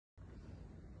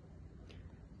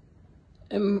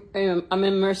I'm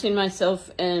immersing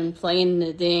myself in playing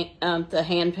the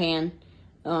handpan,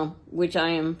 which I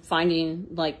am finding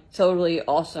like totally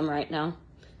awesome right now.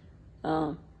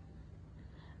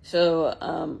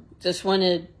 Just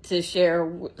wanted to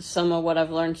share some of what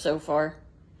I've learned so far.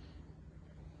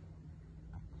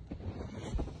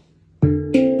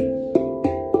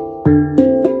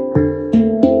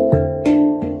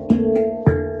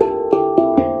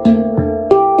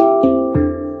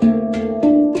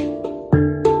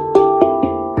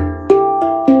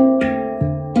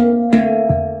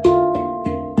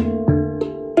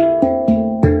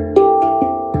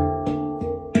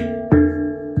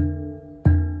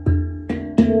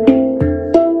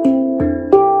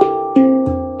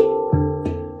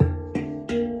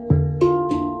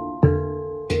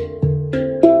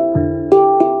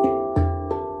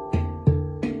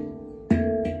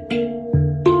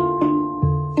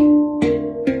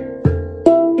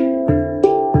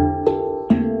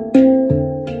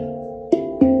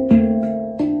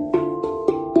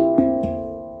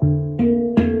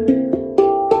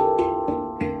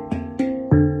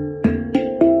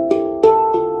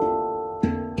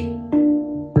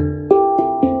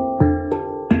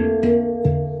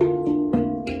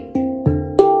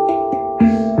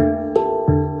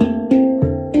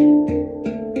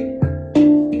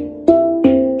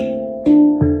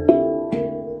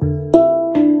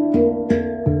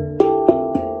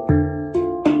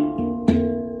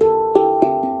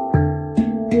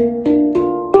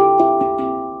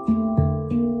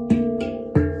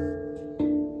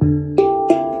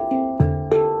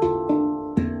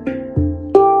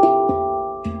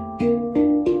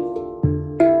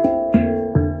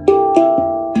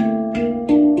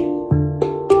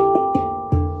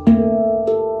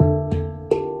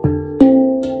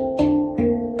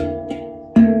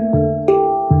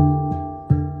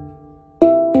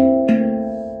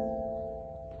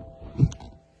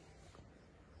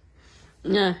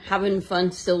 Yeah, having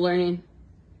fun, still learning.